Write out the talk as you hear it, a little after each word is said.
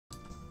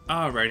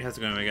Alright, how's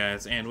it going, my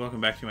guys? And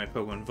welcome back to my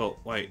Pokemon Volt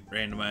White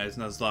Randomized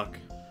Nuzlocke.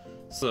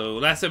 So,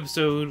 last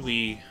episode,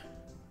 we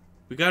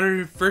got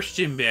our first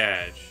gym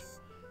badge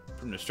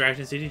from the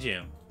Distraction City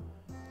Gym.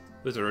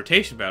 It was a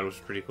rotation battle, which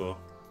was pretty cool.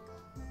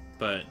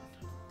 But,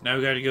 now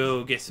we gotta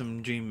go get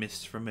some Dream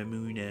Mist from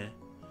Amuna.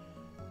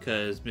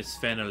 Because Miss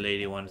Fennel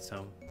Lady wanted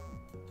some.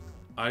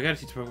 Oh, I gotta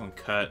teach Pokemon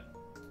Cut.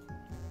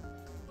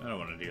 I don't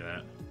want to do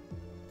that.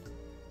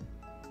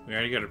 We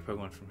already got a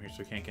Pokemon from here, so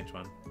we can't catch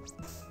one.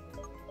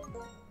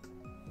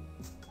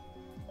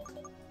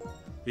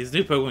 These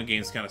new Pokemon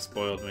games kind of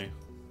spoiled me.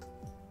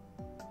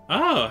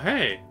 Oh,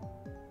 hey!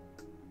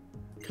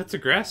 Cut's a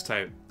grass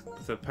type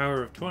with a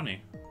power of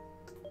 20.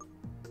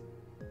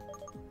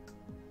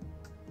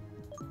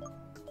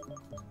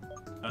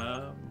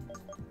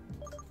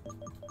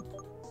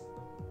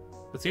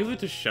 Let's give it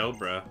to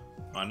Shelbra,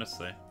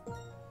 honestly.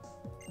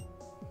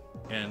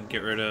 And get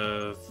rid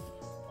of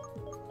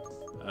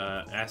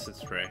Acid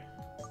Spray.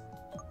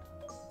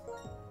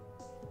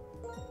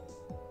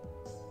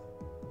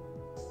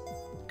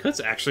 Cut's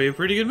actually a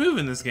pretty good move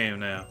in this game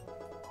now.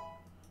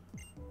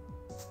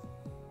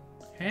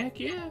 Heck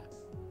yeah.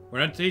 We're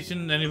not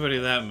teaching anybody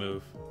that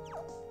move.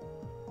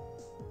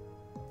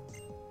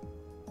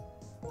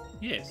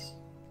 Yes.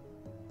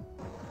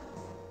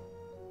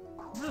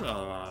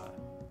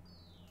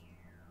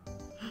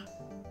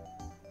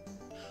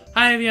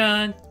 Hi,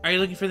 Evian. Are you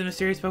looking for the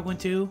mysterious Pokemon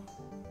too?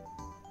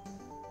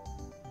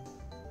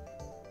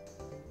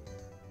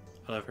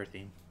 I love her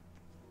theme.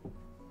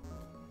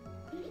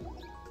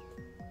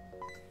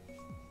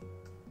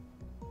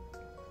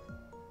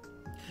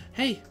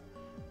 Hey!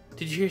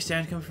 Did you hear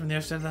sound coming from the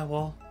other side of that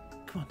wall?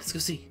 Come on, let's go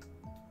see.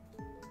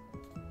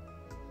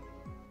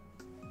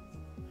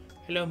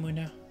 Hello,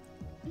 Muna.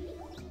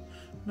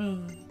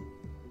 Moon.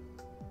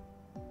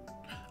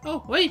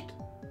 Oh, wait!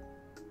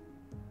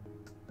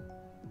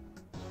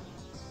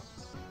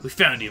 We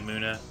found you,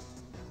 Muna.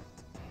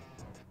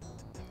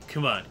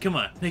 Come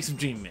on, make some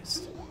Dream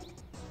Mist.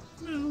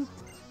 Moo.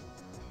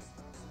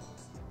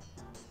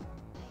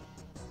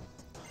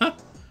 Huh?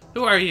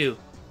 Who are you?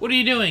 What are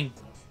you doing?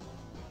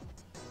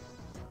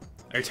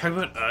 Are you talking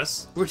about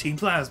us? We're Team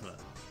Plasma.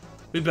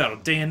 We battle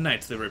day and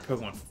night to liberate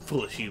Pokemon from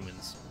foolish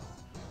humans.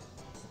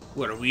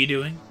 What are we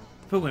doing?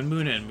 Pokemon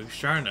Muna and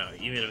Musharna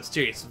emit a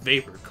mysterious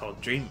vapor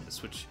called Dream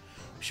Mist, which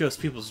shows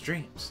people's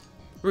dreams.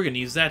 We're gonna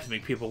use that to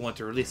make people want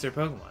to release their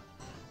Pokemon.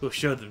 We'll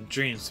show them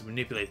dreams to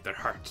manipulate their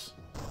hearts.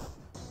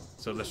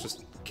 So let's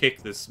just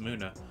kick this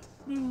Muna.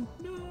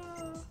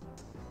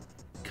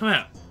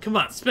 Come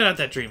on, spit out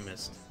that Dream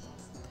Mist.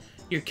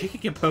 You're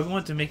kicking a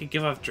Pokemon to make it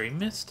give off Dream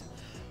Mist?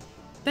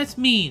 That's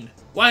mean.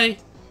 Why?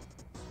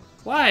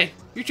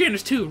 You're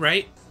trainers too,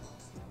 right?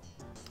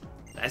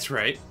 That's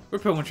right. We're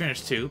Pokemon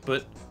trainers too,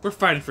 but we're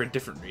fighting for a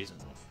different reason.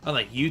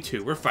 Unlike you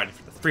two, we're fighting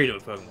for the freedom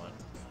of Pokemon.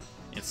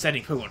 And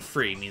setting Pokemon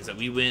free means that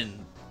we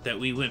win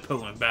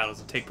Pokemon battles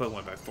and take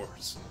Pokemon by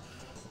force.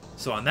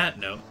 So on that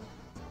note,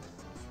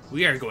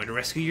 we are going to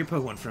rescue your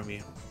Pokemon from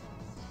you.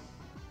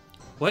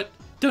 What?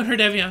 Don't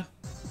hurt Evian!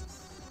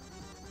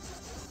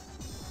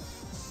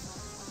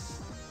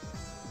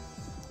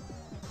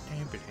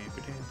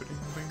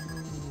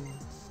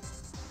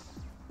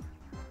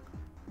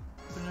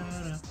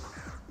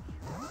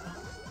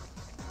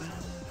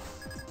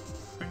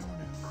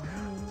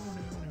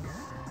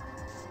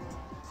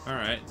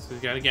 Alright, so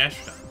we got a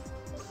Gastrodon.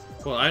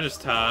 Well, I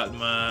just taught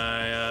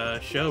my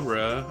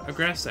Shelbra a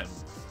grass type.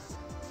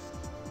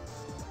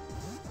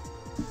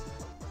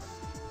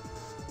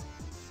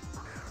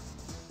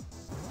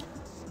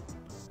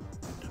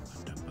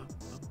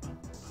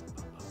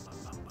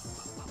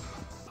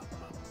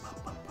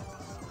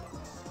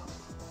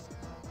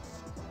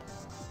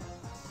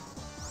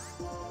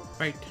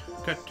 Right,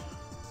 cut.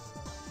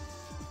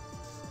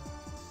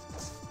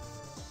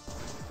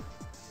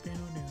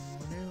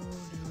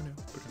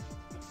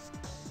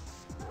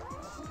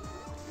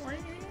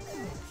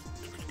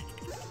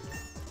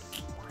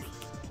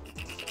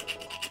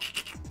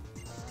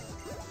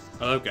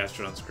 I love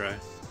Gastrodon's cry.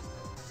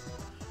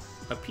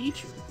 A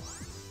Pichu.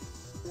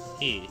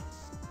 Hey.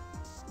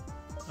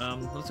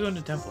 Let's go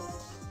into Temple.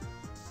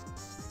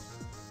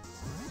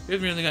 We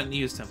haven't really gotten to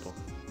use Temple.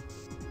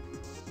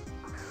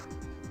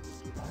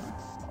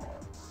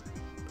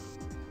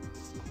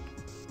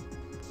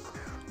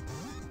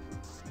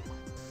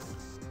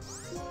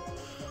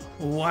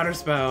 Water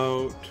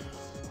Spout.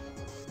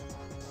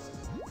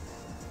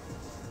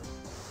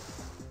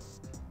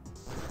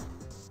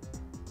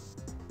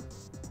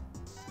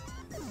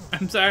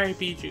 I'm sorry,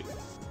 Pichu.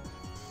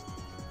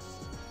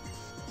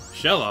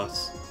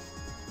 Shellos.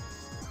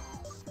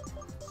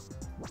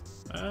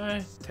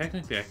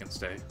 Technically I can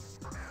stay.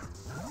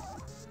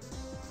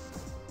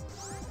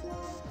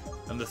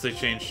 Unless they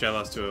change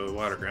Shellos to a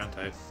water ground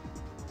type.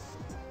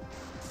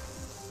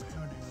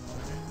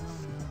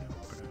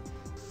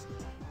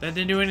 That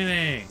didn't do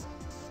anything!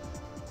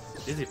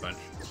 Dizzy Punch.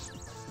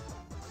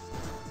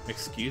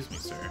 Excuse me,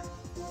 sir.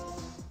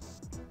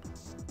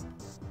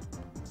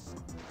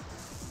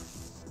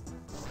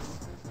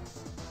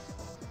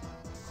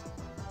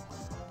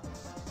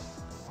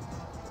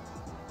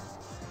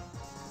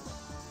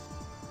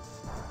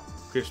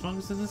 Clear Smog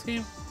is in this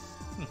game?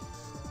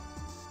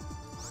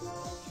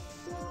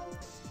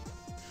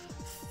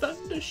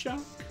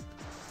 Thundershock.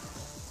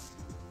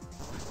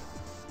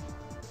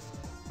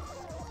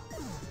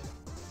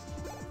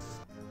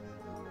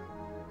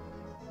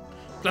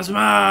 Plasma!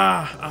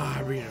 Ah,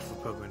 I read it for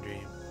Pokemon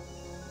Dream.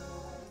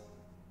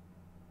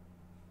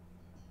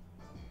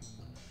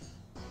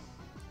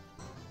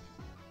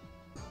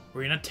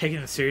 Were you not taking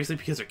it seriously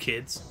because they're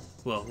kids?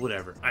 Well,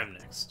 whatever. I'm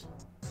next.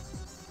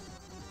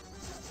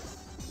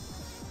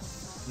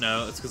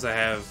 No, it's because I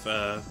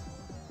have,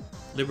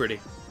 Liberty.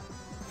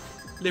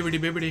 Liberty,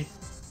 Liberty.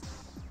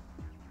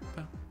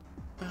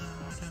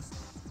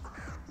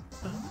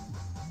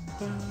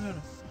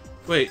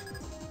 Wait.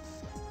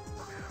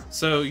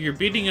 So, you're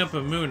beating up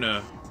a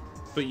Muna,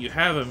 but you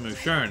have a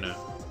Musharna.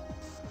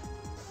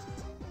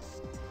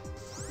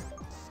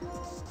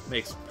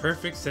 Makes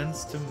perfect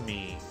sense to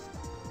me.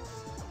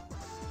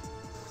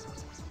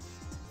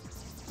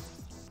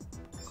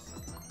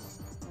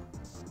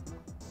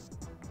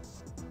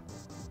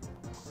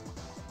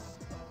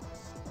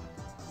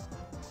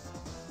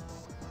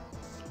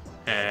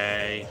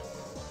 Hey.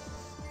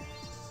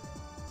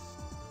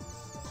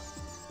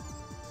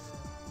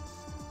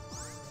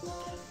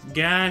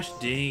 Gosh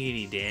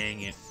diggity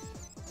dang it.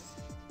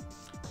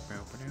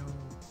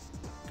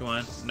 Come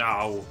on.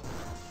 No.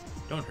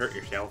 Don't hurt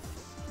yourself.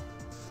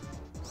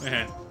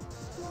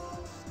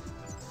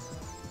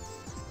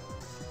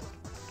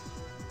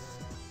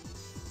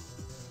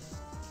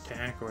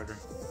 Attack order.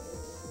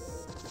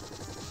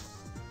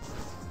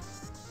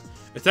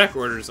 Attack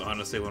order is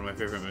honestly one of my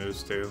favorite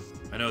moves too.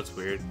 I know it's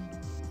weird,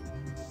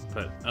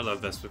 but I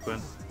love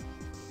Vespiquen.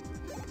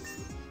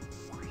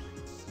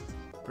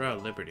 Bro,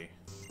 Liberty.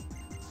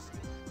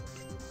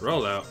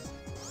 Roll out.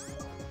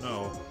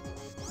 No.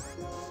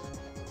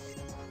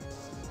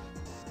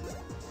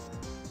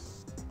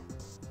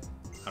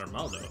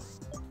 Armaldo.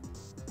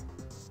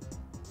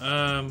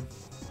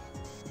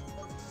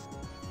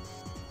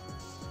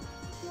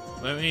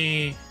 Let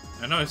me...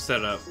 I know I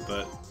set up,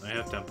 but I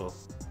have Temple.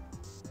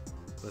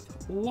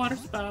 With Water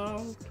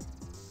Spout.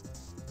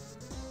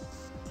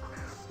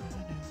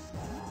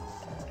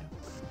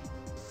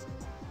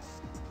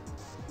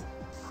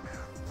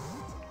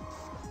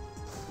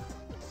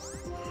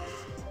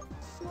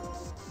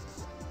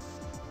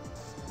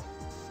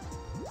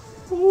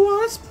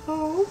 Water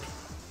Spout.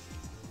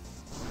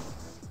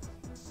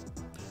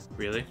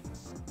 Really?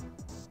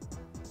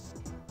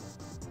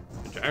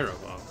 A gyro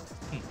ball.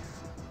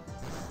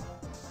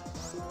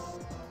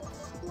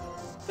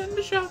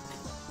 Thundershock.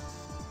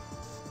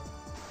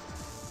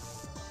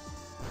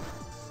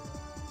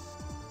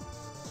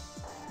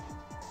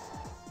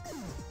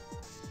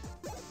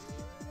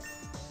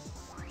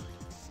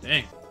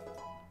 Dang.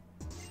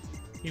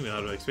 Give me a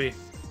lot of XP.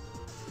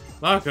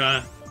 Lock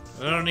on.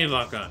 I don't need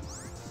lock on.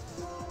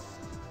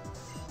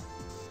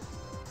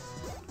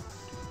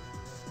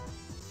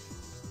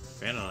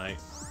 Vanillite.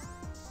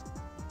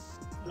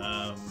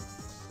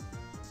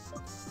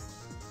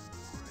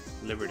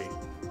 Liberty.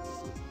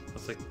 I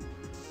was like...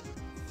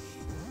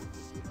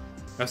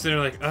 I was sitting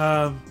there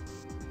like,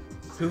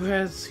 who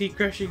has Heat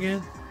Crush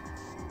again?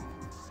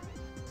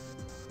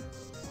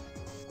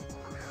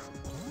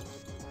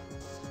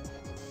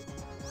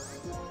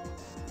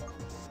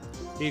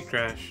 Heat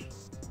Crash.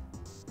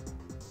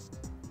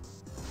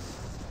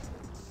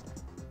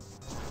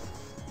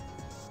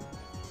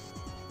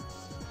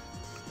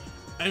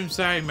 I'm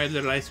sorry, my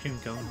little ice cream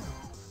cone.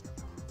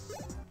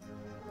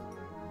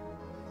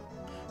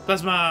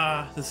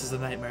 Plasma! This is a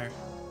nightmare.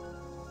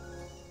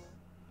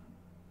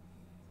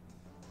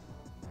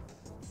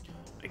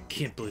 I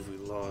can't believe we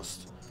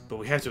lost, but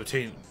we have to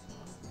obtain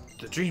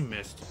the Dream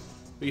Mist.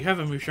 But you have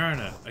a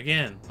Musharna,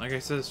 again, like I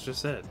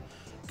just said.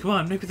 Come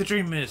on, make it the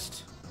Dream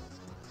Mist.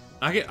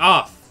 Knock it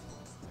off!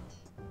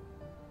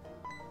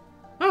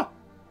 Oh!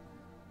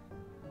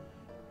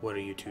 What are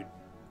you two...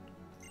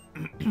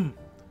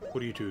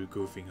 What are you two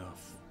goofing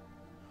off?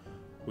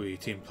 We,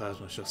 Team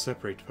Plasma, shall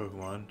separate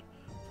Pokemon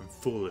from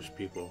foolish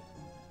people.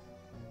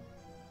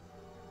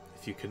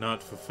 If you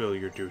cannot fulfill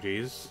your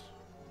duties...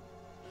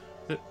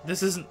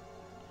 This isn't...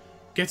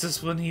 Gets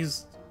us when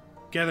he's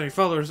gathering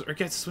followers, or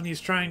gets us when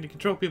he's trying to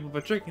control people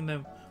by tricking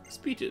them with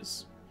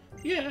speeches.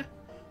 Yeah,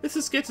 this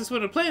is gets us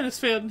when a plan has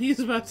failed and he's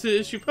about to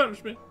issue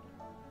punishment.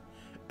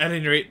 At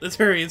any rate, let's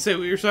hurry and say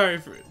we are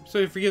sorry so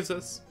he forgives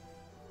us.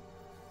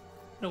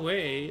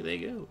 Away they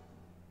go.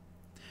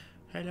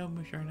 Hello,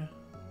 Musharna.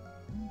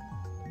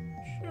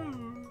 Sure.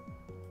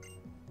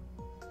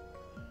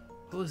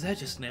 What was that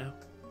just now?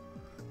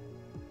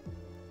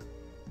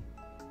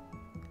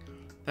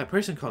 That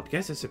person called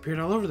Guesses appeared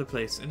all over the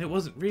place, and it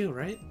wasn't real,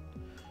 right?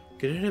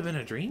 Could it have been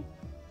a dream?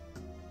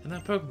 And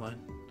that Pokemon.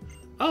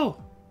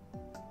 Oh!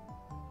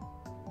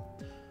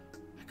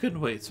 I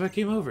couldn't wait, so I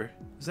came over.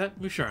 Is that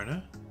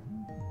Musharna?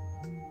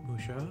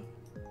 Musha?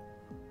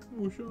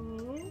 Musha?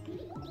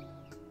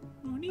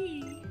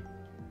 Mooney?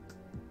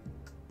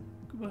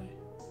 Goodbye.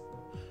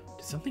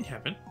 Did something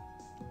happen?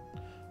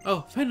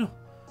 Oh, final!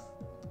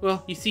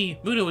 Well, you see,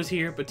 Muna was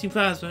here, but Team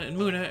Plasma and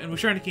Muna and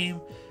Musharna came,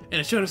 and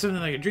it showed us something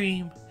like a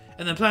dream,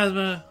 and then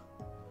plasma.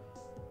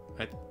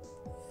 I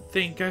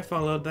think I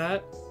followed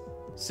that.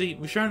 See,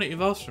 Musharna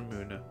evolves from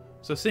Muna,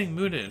 so seeing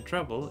Muna in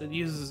trouble, it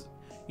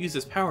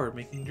uses power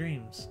making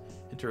dreams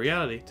into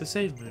reality to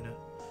save Muna,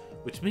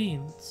 which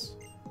means...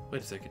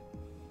 Wait a second.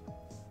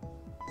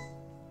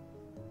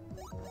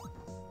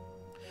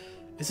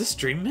 Is this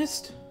Dream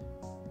Mist?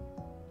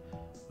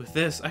 With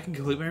this, I can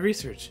complete my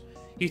research.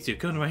 You two,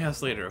 come to my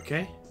house later,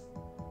 okay?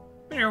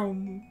 Meow.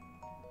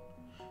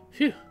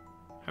 Phew,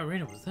 how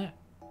random was that?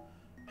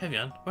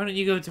 Heavyon, why don't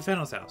you go to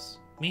Fennel's house?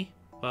 Me?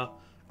 Well,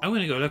 I'm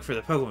gonna go look for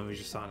the Pokemon we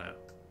just saw now.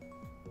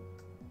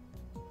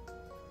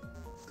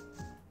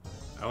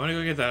 I wanna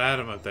go get that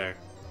item up there.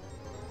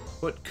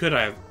 What could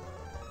I have?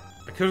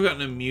 I could have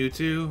gotten a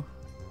Mewtwo.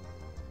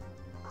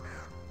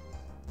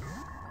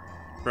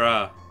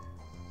 Bruh.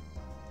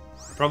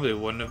 I probably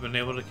wouldn't have been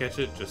able to catch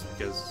it just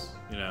because,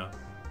 you know,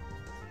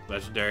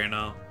 legendary and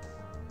all.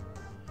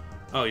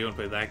 Oh, you wanna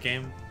play that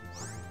game?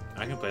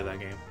 I can play that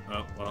game.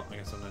 Oh, well, I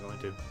guess I'm not going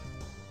to. It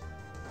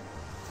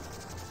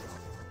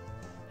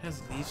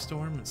has Leaf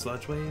Storm and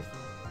Sludge Wave?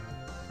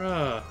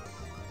 Bruh.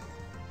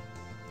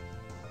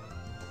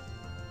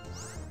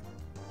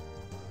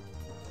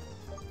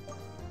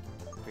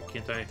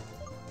 Can't I?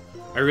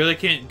 I really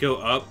can't go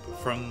up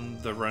from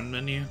the run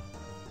menu.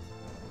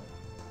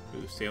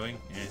 Ooh, sailing?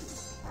 Yeah.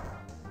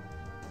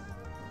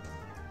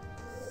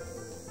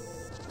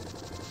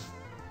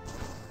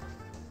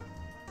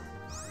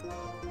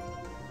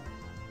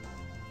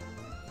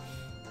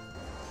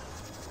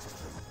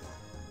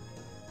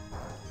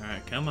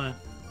 Alright, come on.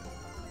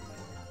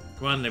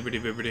 Come on, Liberty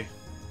Bibbity.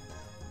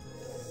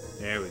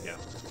 There we go.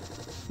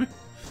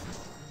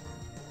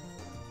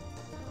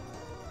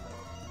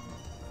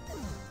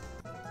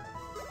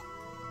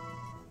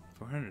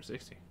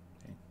 460.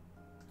 Dang.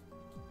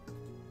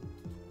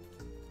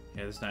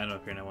 Yeah, there's an item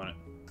up here and I want it.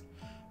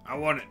 I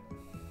want it!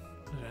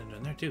 There's an item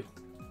in there too.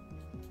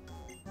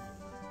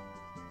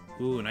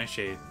 Ooh, nice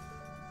shade.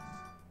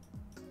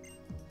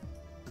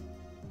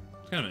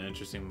 It's kind of an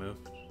interesting move.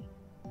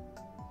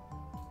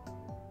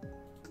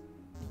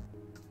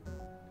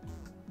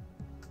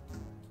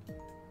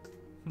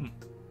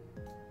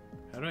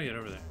 How do I get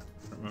over there?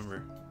 I don't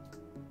remember.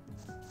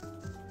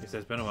 He says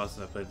it's been a while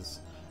since I played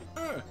this.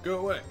 Go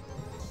away!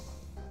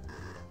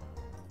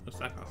 No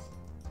slack off.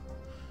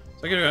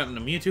 So I could have gotten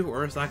a Mewtwo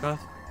or a slack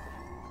off.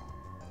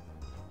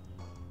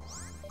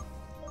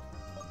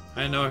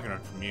 I know I can run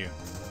from you.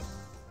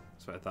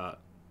 That's what I thought.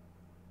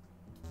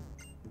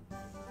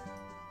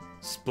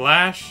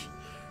 Splash?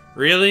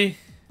 Really?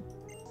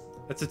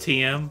 That's a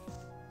TM?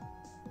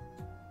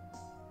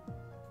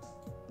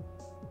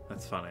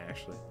 That's funny,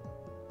 actually.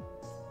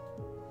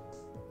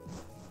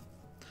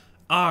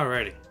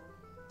 Alrighty.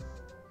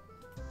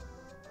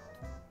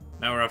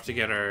 Now we're off to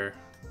get our...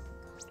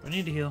 Do I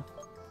need to heal?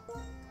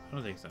 I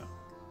don't think so.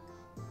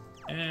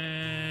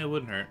 It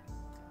wouldn't hurt.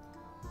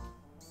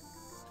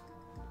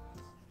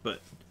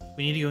 But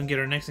we need to go and get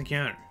our next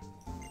encounter.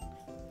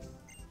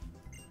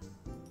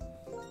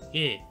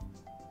 Yeah.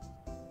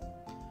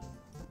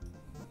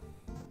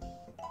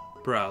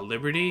 Bruh,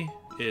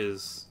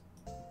 Liberty's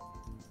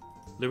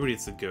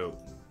the GOAT.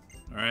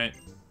 Alright?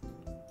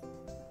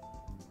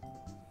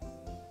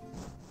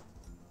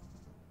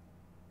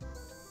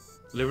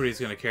 Liberty's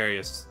gonna carry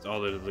us all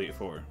the way to the Elite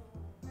Four.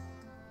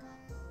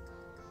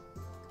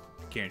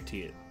 I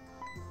guarantee it.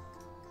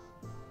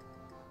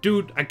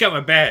 Dude, I got my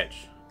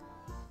badge!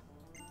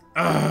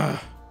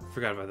 Ah,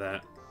 forgot about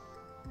that.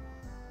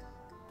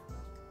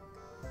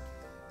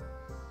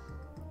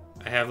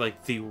 I have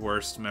like the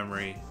worst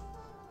memory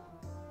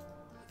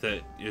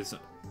that is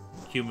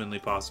humanly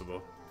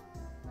possible.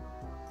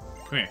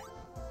 Come here.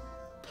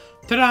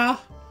 Ta-da!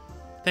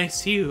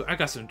 Thanks to you, I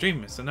got some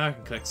Dream Mist, so now I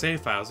can collect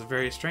save files of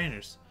various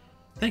trainers.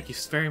 Thank you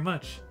very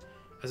much.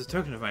 As a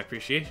token of my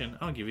appreciation,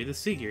 I'll give you the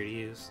Sea-Gear to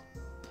use.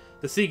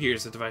 The Sea-Gear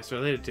is a device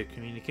related to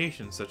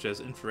communications such as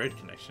infrared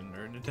connection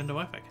or Nintendo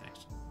Wi-Fi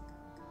connection.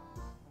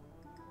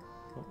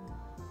 Oh.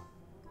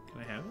 Can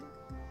I have it?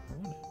 I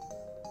want it.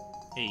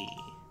 Hey.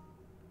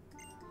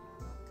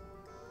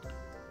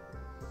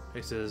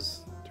 It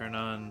says, turn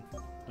on...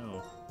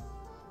 No.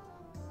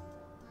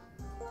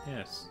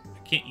 Yes. I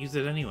can't use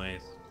it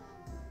anyways.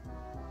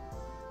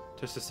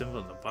 Touch the symbol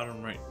in the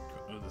bottom right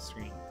of the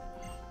screen.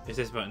 It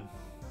says button.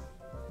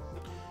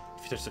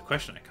 If you touch the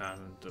question icon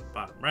on the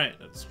bottom right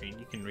of the screen,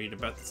 you can read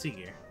about the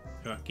Sea-Gear.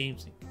 About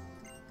GameSync.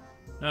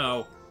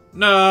 No.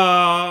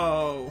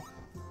 No!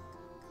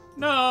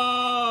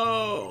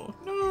 No!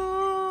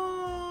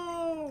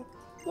 No!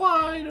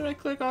 Why did I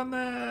click on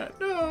that?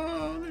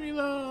 No! Leave me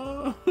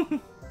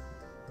alone!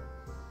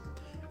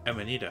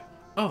 Amanita.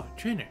 Oh,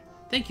 trainer.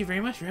 Thank you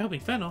very much for helping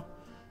Fennel.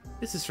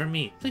 This is from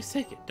me. Please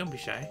take it. Don't be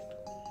shy.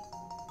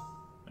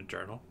 A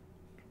journal.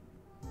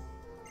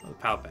 Oh, the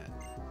Pal Pad.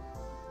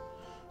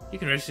 You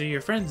can register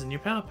your friends in your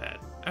Pal Pad.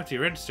 After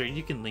you register,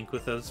 you can link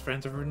with those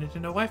friends over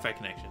Nintendo Wi-Fi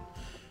connection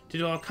to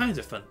do all kinds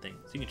of fun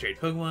things. You can trade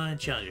Pokemon,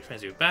 challenge your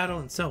friends to a battle,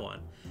 and so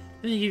on.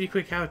 Then they give you a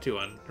quick how-to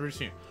on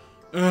registering.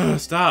 Ugh,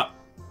 stop!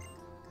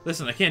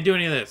 Listen, I can't do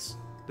any of this.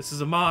 This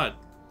is a mod.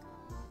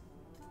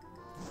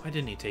 Why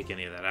didn't he take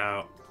any of that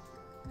out?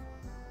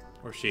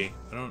 Or she?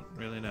 I don't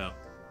really know.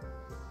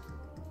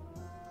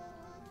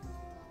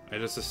 I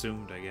just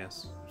assumed, I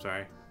guess.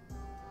 Sorry.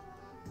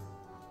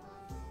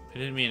 I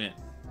didn't mean it.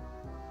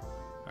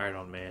 Alright,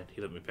 old man. He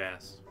let me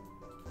pass.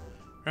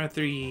 Round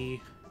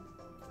 3.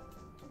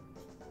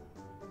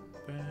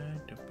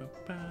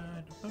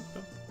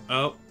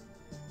 Oh.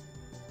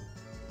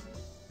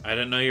 I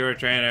didn't know you were a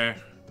trainer.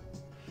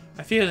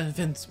 I feel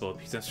invincible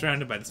because I'm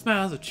surrounded by the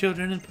smiles of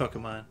children and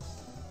Pokemon.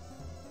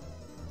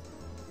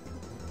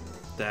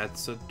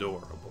 That's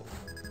adorable.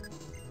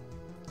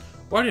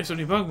 Why do you have so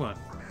many Pokemon?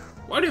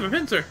 Why do you have a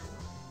pincer?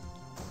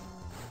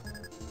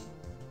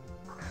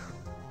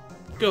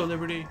 Go,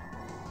 Liberty.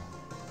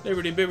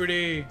 Liberty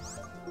Bibberty.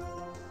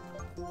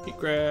 He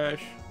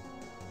crash.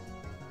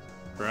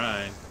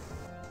 Brian.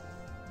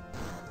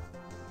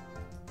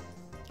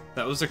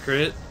 That was a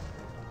crit?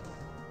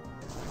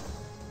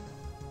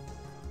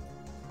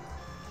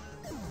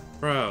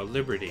 Bro,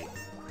 Liberty.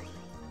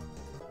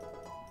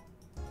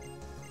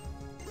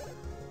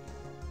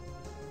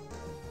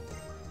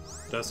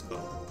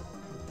 Duskull.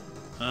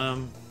 I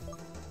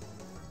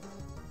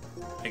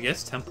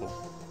guess Temple.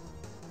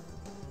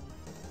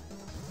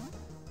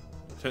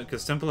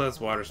 Because Temple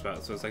has Water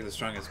Spout, so it's like the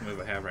strongest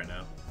move I have right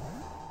now.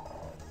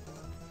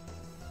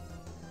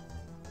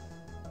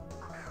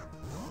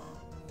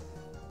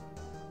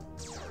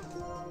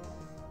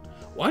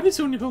 Why does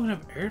so many Pokemon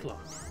have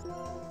Airlock?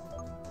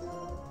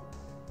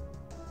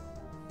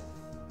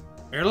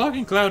 Airlock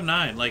and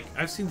Cloud9. Like,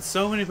 I've seen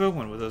so many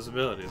Pokemon with those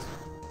abilities.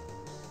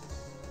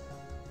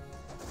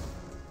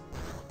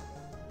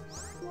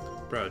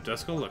 Bro,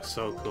 Duskull looks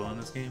so cool in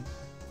this game.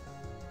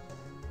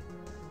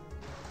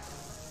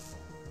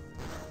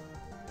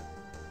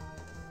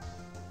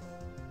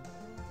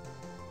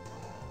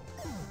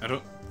 I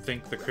don't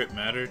think the crit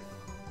mattered.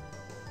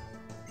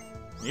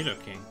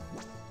 Nidoking.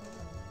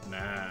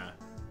 Nah.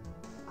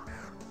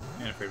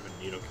 I'm afraid of a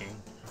Nidoking.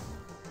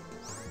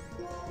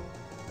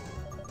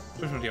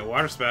 Just want to get a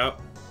Water Spout.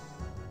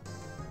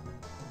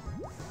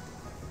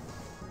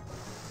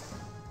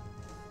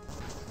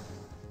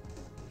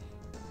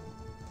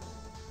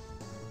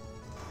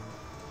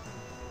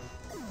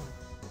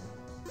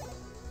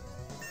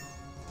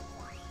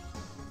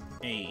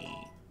 Hey.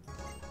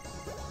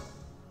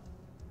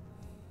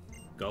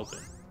 Gulpin.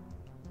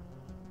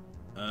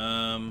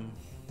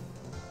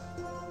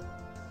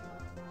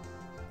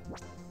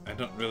 I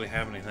don't really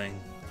have anything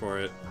for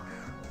it.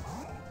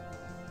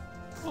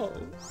 Oh.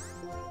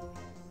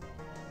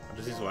 I'll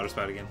just use Water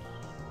Spout again.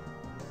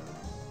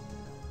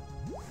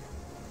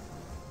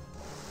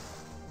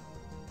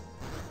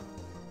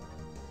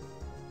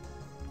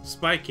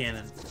 Spike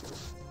Cannon.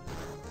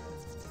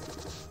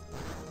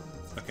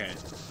 Okay,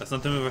 that's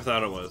not the move I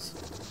thought it was.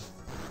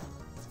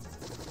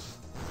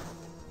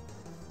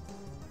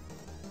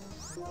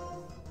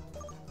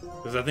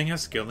 Does that thing have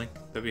Skill Link?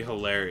 That'd be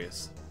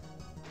hilarious.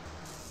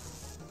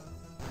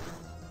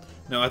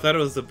 No, I thought it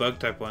was the bug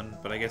type one,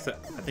 but I guess I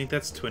think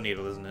that's Twin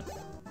Needle, isn't it?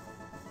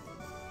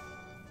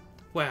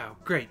 Wow,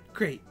 great,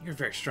 great. You're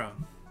very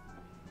strong.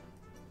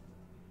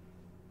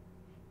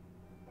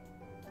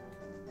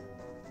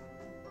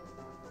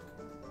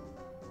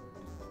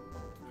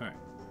 Alright,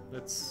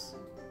 let's...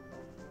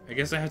 I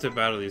guess I have to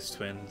battle these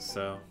twins,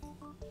 so...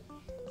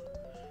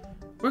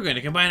 We're going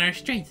to combine our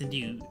strength and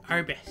do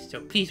our best,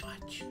 so please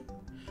watch.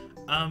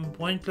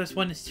 1 +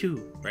 1 is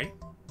 2, right?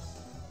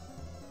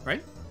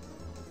 Right?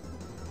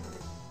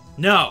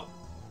 No!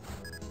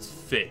 It's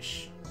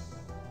fish.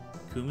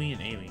 Kumi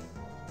and Amy.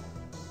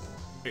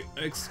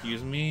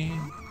 Excuse me?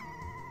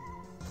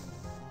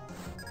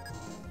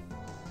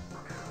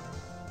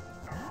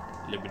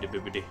 Libbity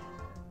bibbity.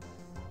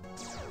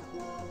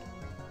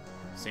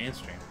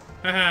 Sandstream.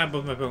 Haha,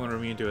 both my Pokemon are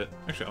immune to it.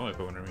 Actually, all my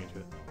Pokemon are immune to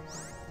it.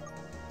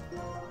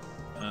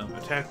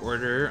 Attack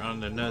order on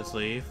the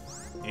Nuzleaf.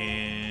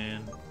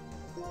 And...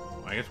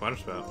 I guess Water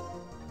Spout.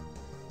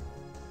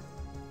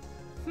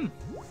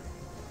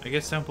 I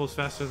guess Temple's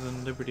faster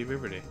than Liberty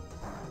Bibberty.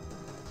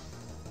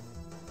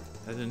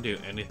 That didn't do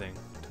anything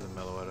to the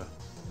Meloetta.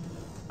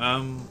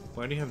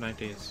 Why do you have 9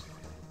 days?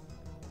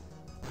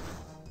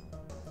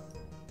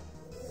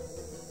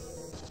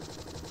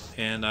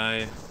 And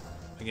I,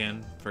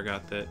 again,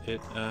 forgot that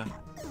it,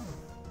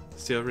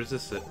 still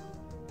resists it.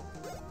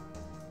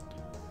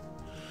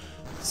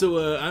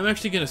 So, I'm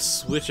actually gonna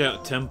switch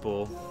out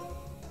Temple.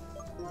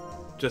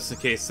 Just in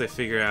case they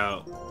figure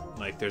out,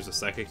 like, there's a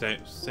Psychic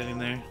type sitting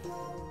there.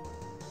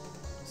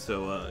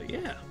 So,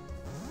 yeah.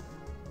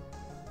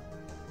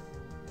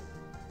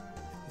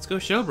 Let's go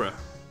Shellbra.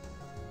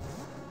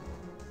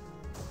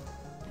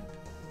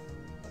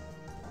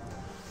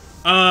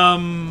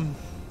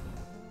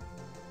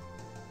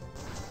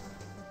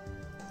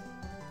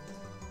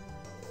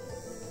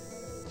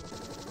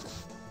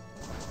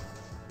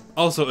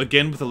 Also,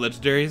 again with the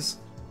legendaries.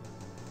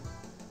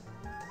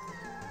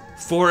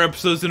 4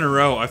 episodes in a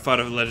row, I fought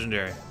a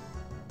legendary.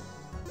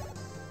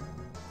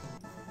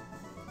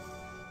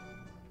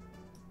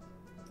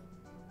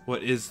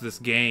 What is this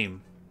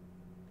game?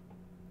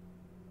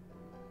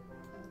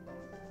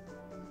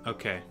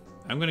 Okay,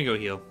 I'm gonna go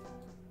heal.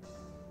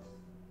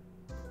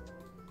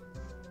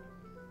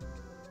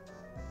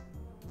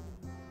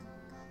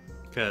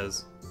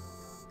 Because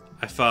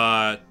I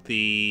fought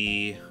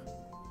the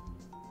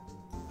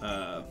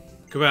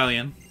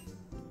Cobalion,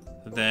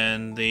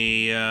 then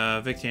the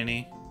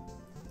Victini,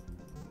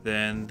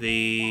 then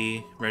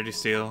the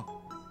Registeel,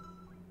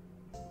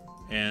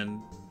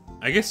 and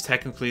I guess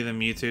technically the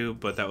Mewtwo,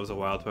 but that was a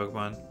wild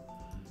Pokemon.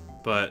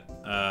 But,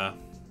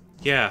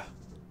 yeah.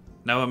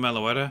 Now I'm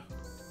Meloetta.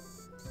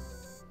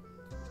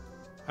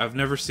 I've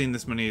never seen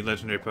this many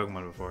legendary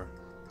Pokemon before.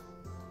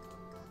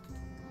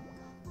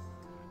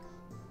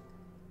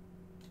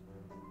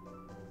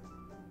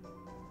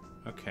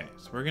 Okay,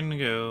 so we're gonna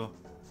go...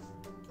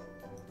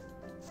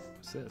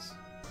 What's this?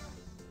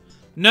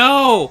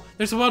 No!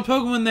 There's a wild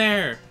Pokemon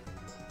there!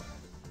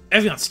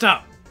 Evian,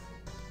 stop!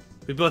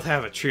 We both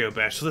have a trio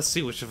badge, so let's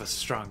see which of us is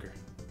stronger.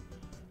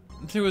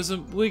 There was a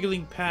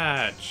wiggling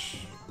patch.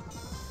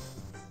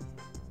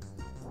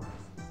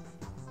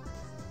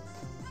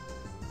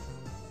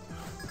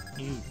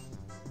 You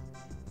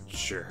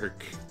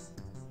jerk.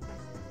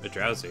 A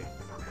drowsy.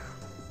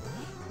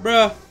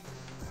 Bruh.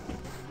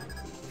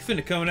 You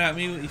finna coming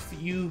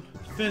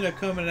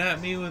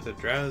at me with a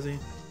drowsy.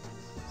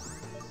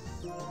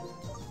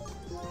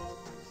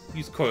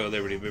 Use Coil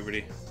Liberty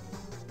Bibbity.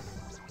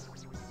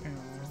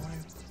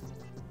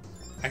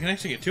 I can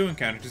actually get 2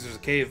 encounters because there's a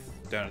cave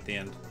down at the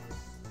end.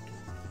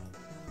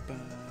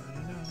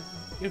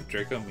 You have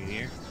Draco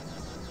Meteor.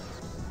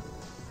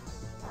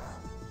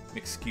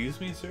 Excuse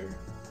me, sir?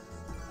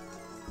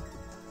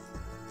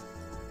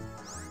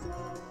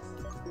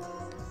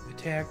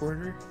 Attack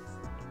order.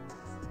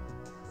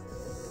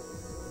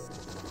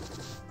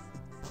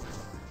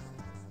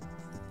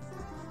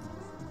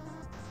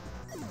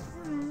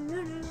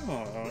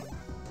 Oh.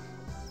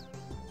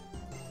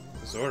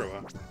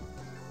 Zorua.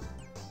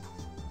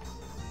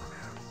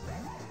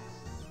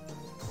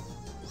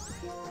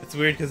 It's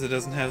weird because it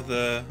doesn't have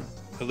the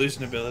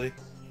illusion ability.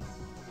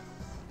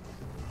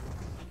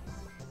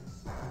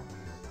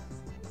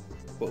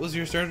 What was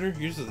your starter?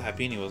 Yours was a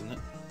Happiny, wasn't it?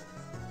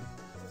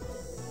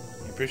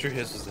 I'm pretty sure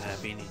his was a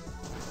Happiny.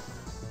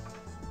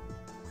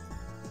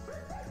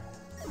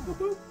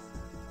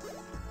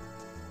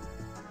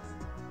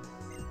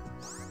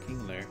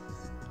 Kingler.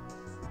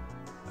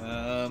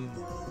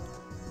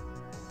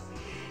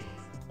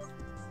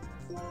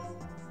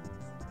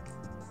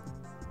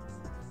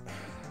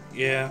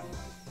 Yeah.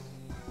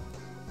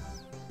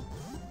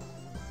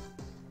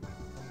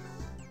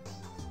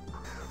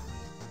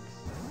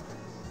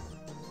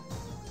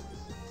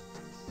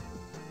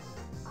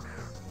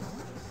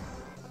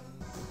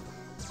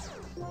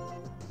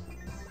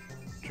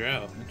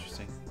 Drow,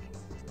 interesting.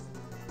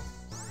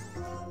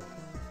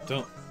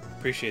 Don't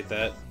appreciate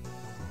that.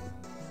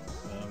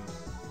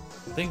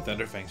 I think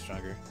Thunderfang's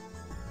stronger.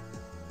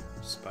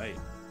 Spite.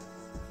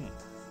 You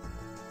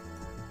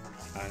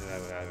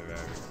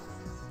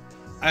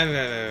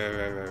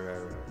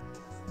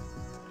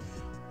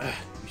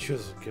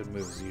chose a good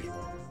move as usual.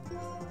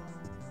 Oh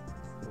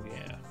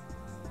yeah.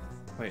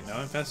 Wait, now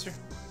I'm faster?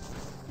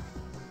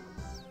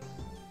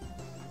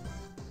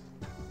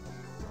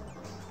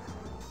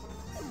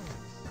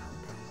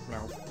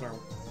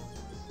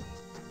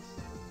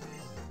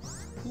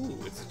 Ooh,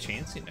 it's a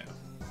Chansey now.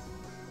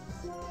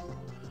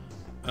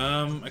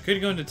 I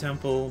could go into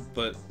Temple,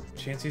 but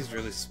Chansey's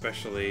really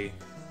specially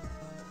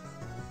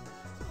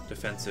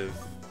defensive.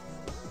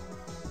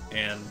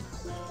 And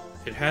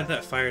it had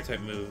that fire-type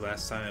move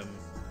last time.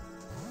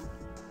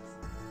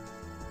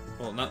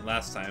 Well, not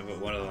last time, but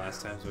one of the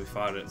last times we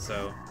fought it,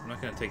 so I'm not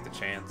going to take the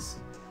chance.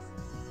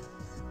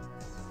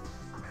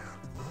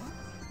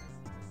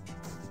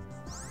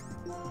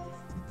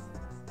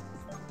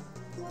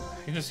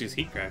 I can just use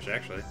Heat Crash,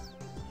 actually.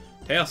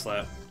 Tail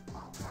Slap.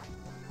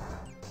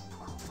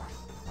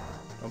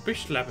 Don't be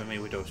slapping me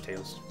with those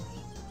tails.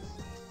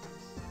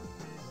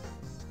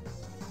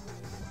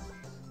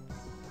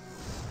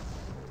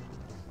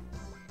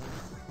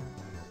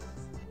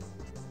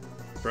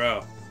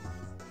 Bro.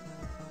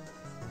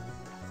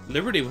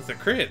 Liberty with the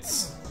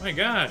crits. My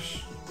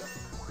gosh.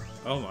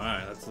 Oh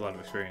my, that's a lot of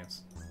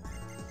experience.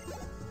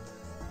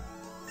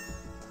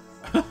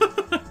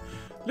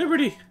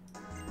 Liberty!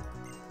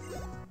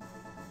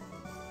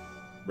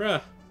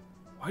 Bruh.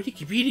 Why do you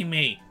keep eating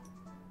me?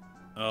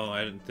 Oh,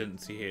 I didn't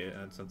see it.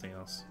 That's something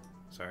else.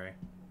 Sorry.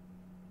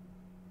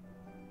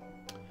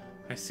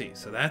 I see.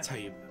 So that's how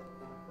you...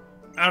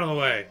 Out of the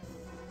way!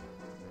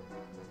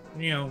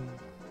 You know...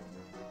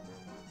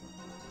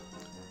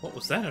 What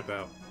was that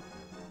about?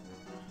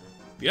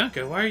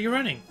 Bianca, why are you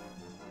running?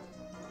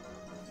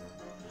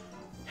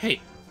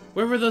 Hey,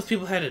 where were those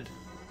people headed?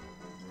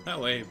 That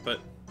way, but...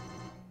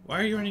 Why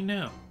are you running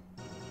now?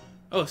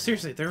 Oh,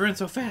 seriously, they're running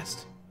so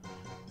fast!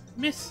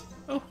 Miss!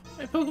 Oh,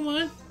 my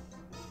Pokemon!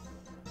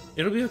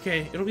 It'll be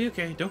okay,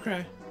 don't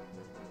cry.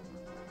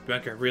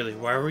 Bianca, really,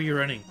 why were you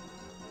running?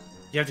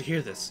 You have to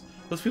hear this.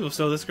 Those people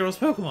stole this girl's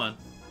Pokemon!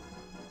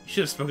 You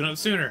should have spoken up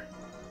sooner.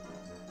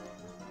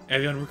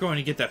 Evian, we're going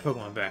to get that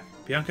Pokemon back.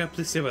 Bianca,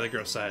 please stay by the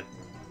girl's side.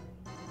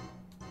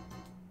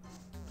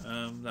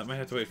 That might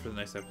have to wait for the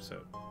next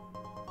episode.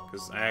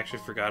 Because I actually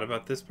forgot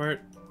about this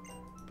part.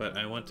 But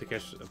I want to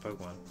catch a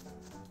Pokemon.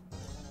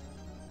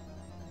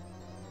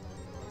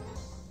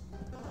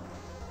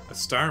 A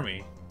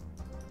Starmie?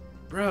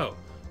 Bro,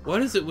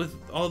 what is it with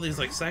all these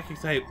like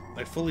psychic type,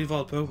 like fully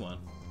evolved Pokemon?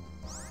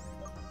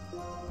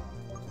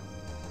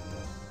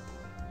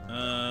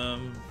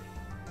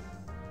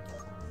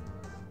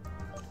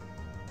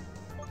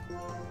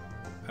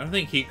 I don't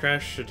think Heat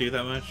Crash should do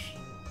that much.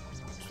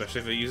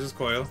 Especially if it uses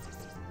Coil.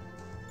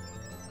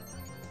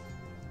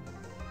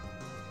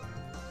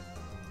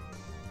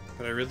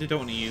 But I really don't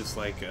want to use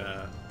like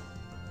that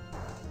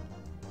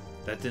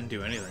didn't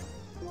do anything.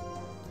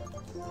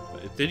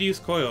 But it did use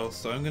Coil,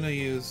 so I'm gonna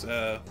use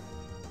has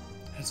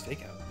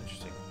Fake Out.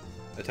 Interesting.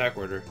 Attack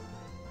Order.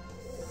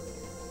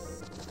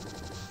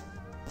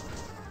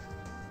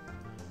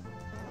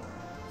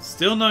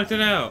 Still knocked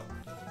it out.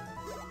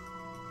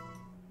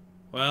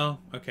 Well,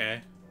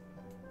 okay.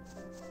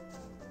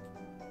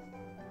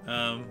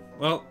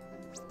 Well,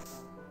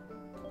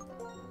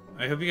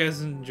 I hope you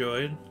guys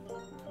enjoyed.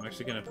 I'm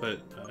actually gonna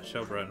put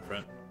Shelbra in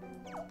front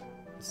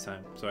this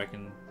time, so I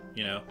can,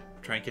 you know,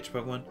 try and catch a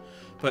Pokemon.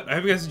 But I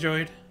hope you guys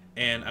enjoyed,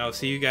 and I'll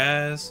see you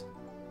guys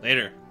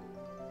later.